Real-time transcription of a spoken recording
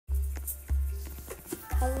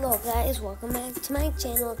Hello guys, welcome back to my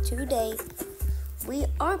channel. Today we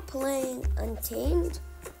are playing Untamed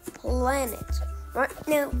Planet. Right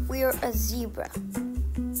now we are a zebra.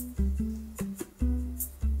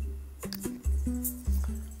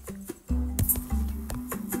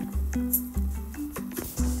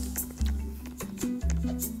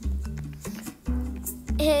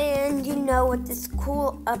 And you know what this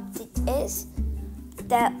cool update is?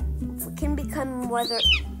 That we can become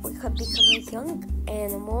we could become a young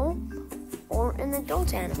animal or an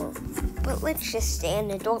adult animal. But let's just stay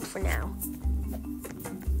an adult for now.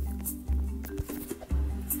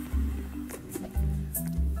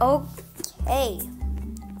 Okay.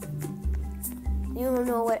 You don't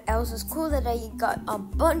know what else is cool? That I got a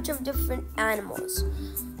bunch of different animals.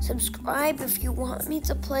 Subscribe if you want me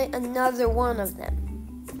to play another one of them.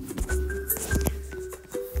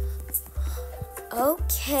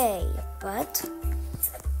 Okay, but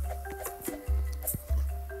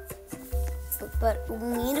we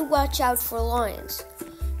need to watch out for lions,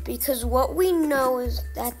 because what we know is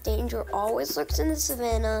that danger always lurks in the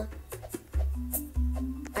savannah.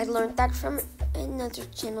 I learned that from another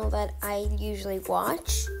channel that I usually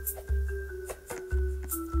watch.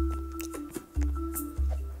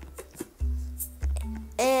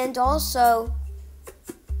 And also,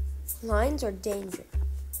 lions are dangerous.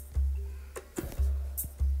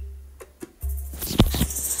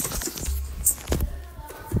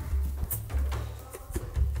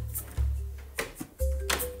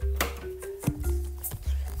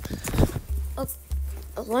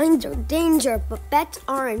 Lions are danger, but bats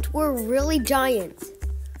aren't. We're really giant.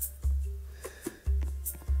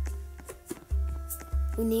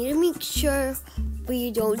 We need to make sure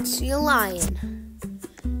we don't see a lion.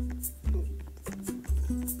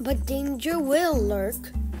 But danger will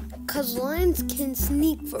lurk, because lions can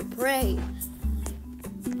sneak for prey.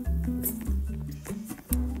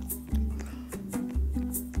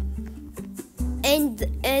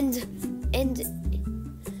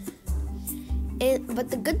 But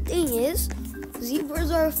the good thing is, zebras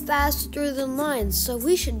are faster than lions, so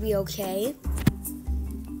we should be okay.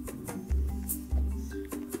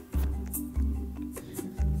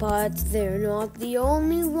 But they're not the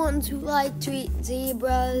only ones who like to eat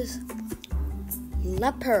zebras.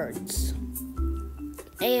 Leopards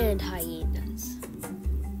and hyenas.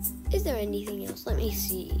 Is there anything else? Let me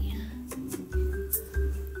see.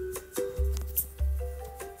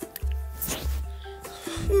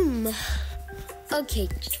 Okay,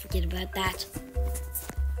 just forget about that.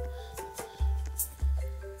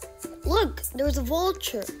 Look, there's a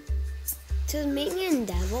vulture. Tasmanian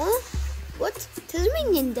devil? What?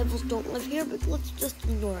 Tasmanian devils don't live here, but let's just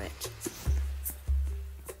ignore it.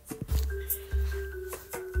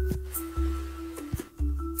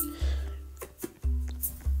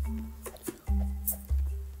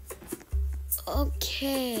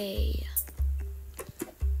 Okay.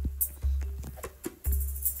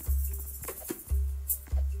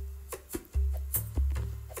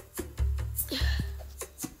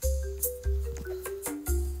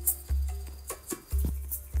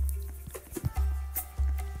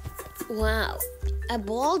 Wow, a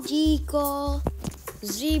bald eagle,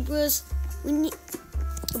 zebras,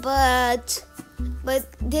 but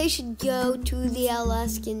they should go to the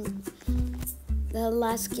Alaskan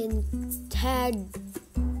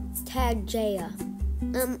tagea.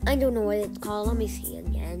 I don't know what it's called. Let me see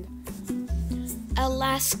again.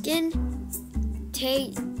 Alaskan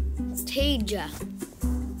taiga.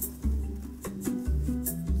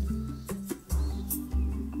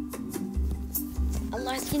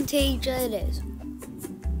 Alaskan taiga it is.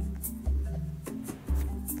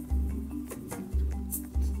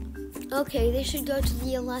 Okay, they should go to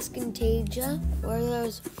the Alaskan taiga where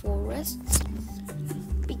there's forests,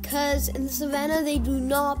 because in the savannah they do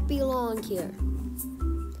not belong here.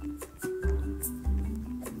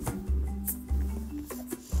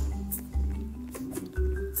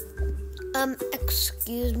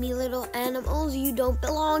 Excuse me, little animals, you don't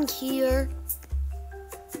belong here.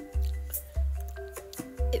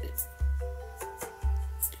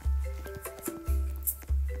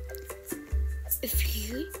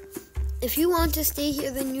 If you want to stay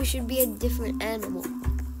here, then you should be a different animal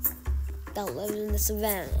that lives in the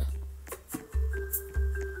savannah.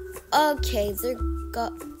 Okay,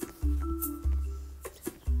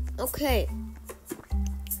 Okay.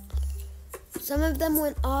 Some of them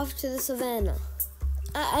went off to the savannah.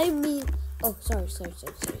 I mean, sorry.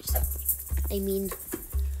 I mean,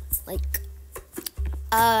 like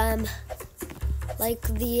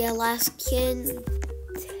the Alaskan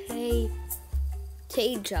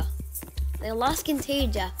taiga. The Alaskan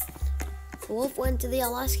taiga wolf went to the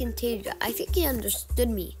Alaskan tundra. I think he understood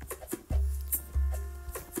me.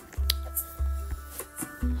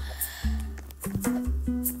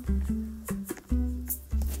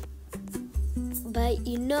 But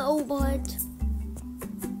you know what?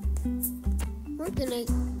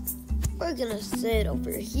 We're gonna sit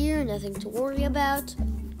over here, nothing to worry about.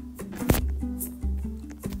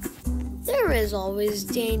 There is always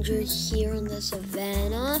danger here in the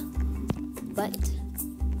savannah, but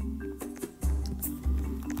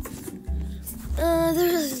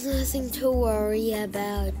there's nothing to worry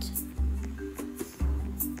about.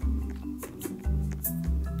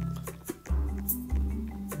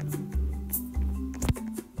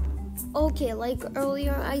 Okay, like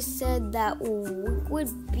earlier I said that we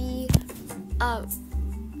would be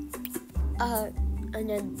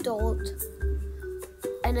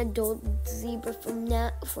an adult zebra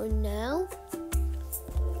for now.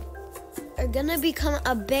 Are gonna become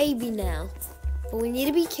a baby now, but we need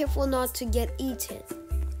to be careful not to get eaten.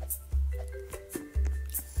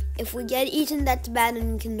 If we get eaten, that's bad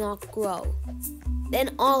and cannot grow.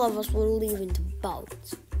 Then all of us will leave into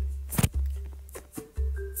boats.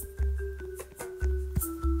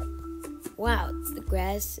 Wow, the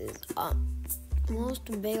grass is almost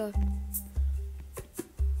bare.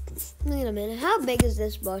 Wait a minute, how big is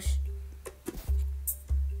this bush?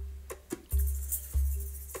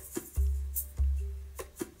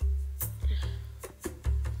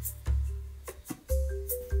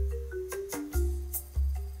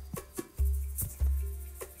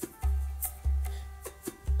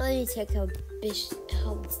 Let me check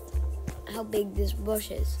how big this bush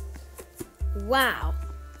is. Wow.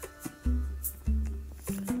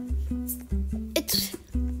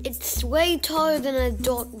 It's way taller than an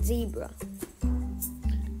adult zebra.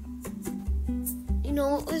 You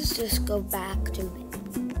know, let's just go back to it.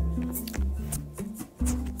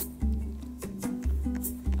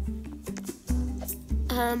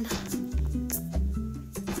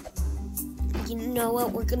 You know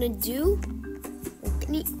what we're gonna do? We're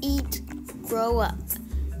gonna eat, grow up.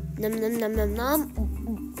 Nom nom nom nom nom.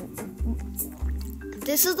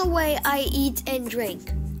 This is the way I eat and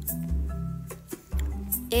drink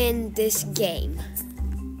in this game.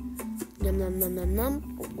 Nom nom nom nom nom.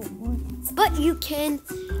 But you can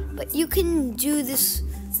do this.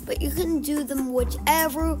 But you can do them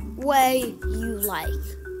whichever way you like.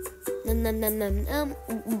 Nom nom nom nom nom.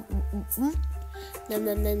 Nom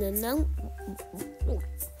nom nom nom nom.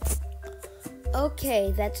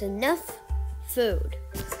 Okay, that's enough food.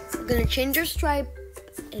 We're gonna change our stripe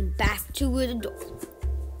and back to an adult.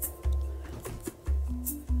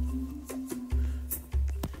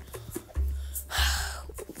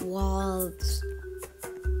 Waltz.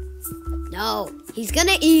 No, he's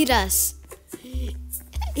gonna eat us.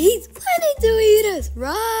 He's planning to eat us.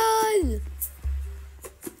 Run!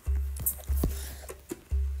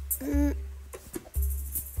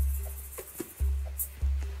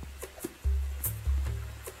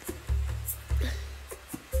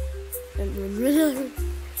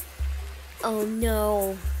 Oh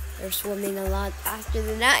no, they're swimming a lot faster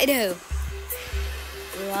than I do.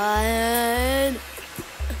 Run!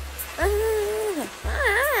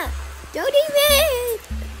 Don't eat me!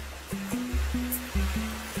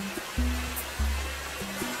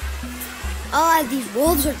 These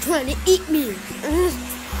wolves are trying to eat me.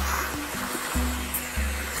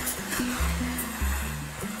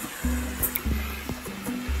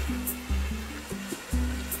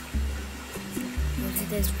 Where did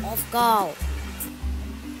this wolf go?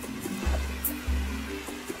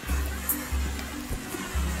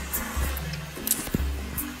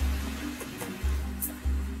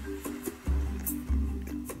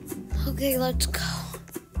 Okay, let's go.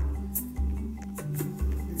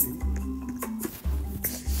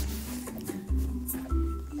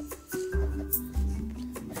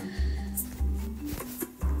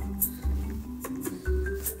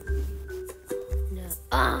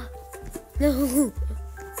 No.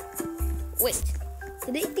 Wait.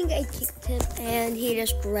 Did they think I kicked him and he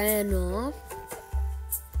just ran off?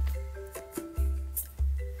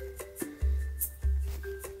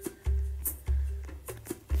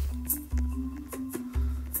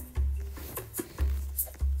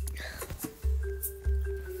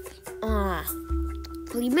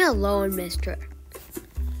 Leave me alone, mister.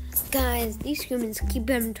 Guys, these humans keep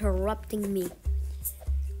interrupting me.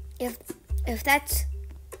 If that's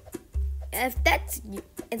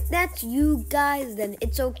you guys, then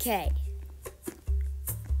it's okay.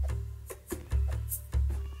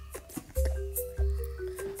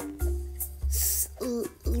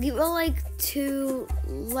 Leave a like to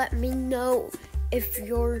let me know if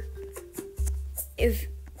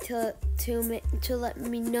to let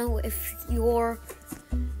me know if you're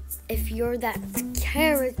that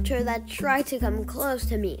character that tried to come close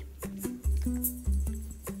to me.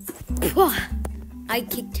 I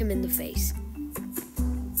kicked him in the face.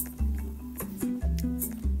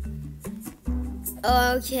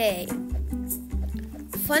 Okay.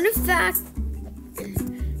 Fun fact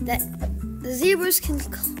that the zebras can,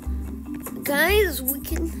 guys, we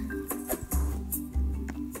can.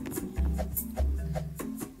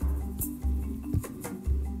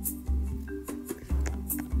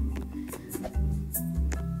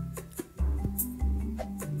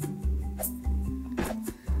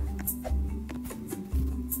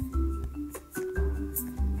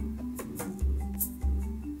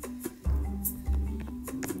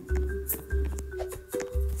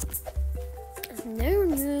 Never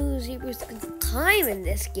knew zebras could climb in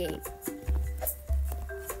this game.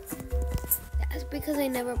 That's because I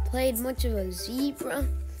never played much of a zebra.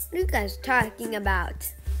 What are you guys talking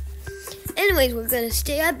about? Anyways, we're gonna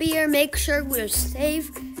stay up here, make sure we're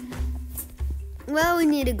safe. Well, we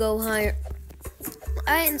need to go higher.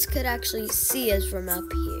 Lions could actually see us from up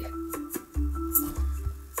here.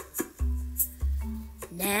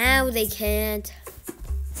 Now they can't.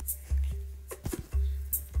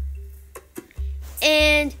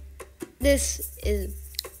 And this is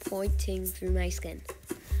pointing through my skin.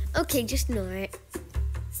 Okay, just ignore it.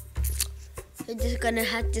 We're just gonna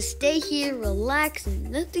have to stay here, relax,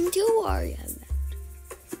 and nothing to worry about.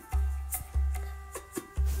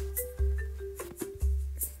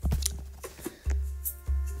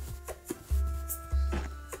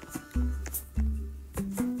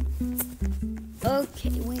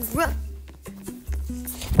 Okay, we run.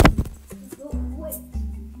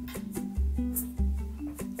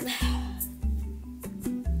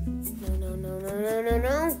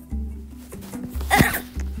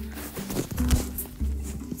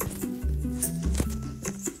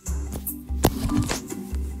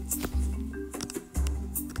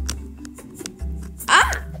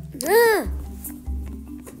 No.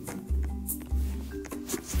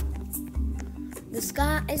 This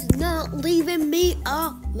guy is not leaving me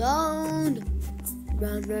alone.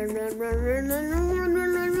 Run.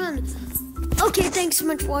 Okay, thanks so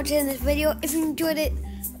much for watching this video. If you enjoyed it,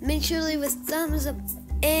 make sure to leave a thumbs up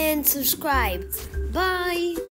and subscribe. Bye.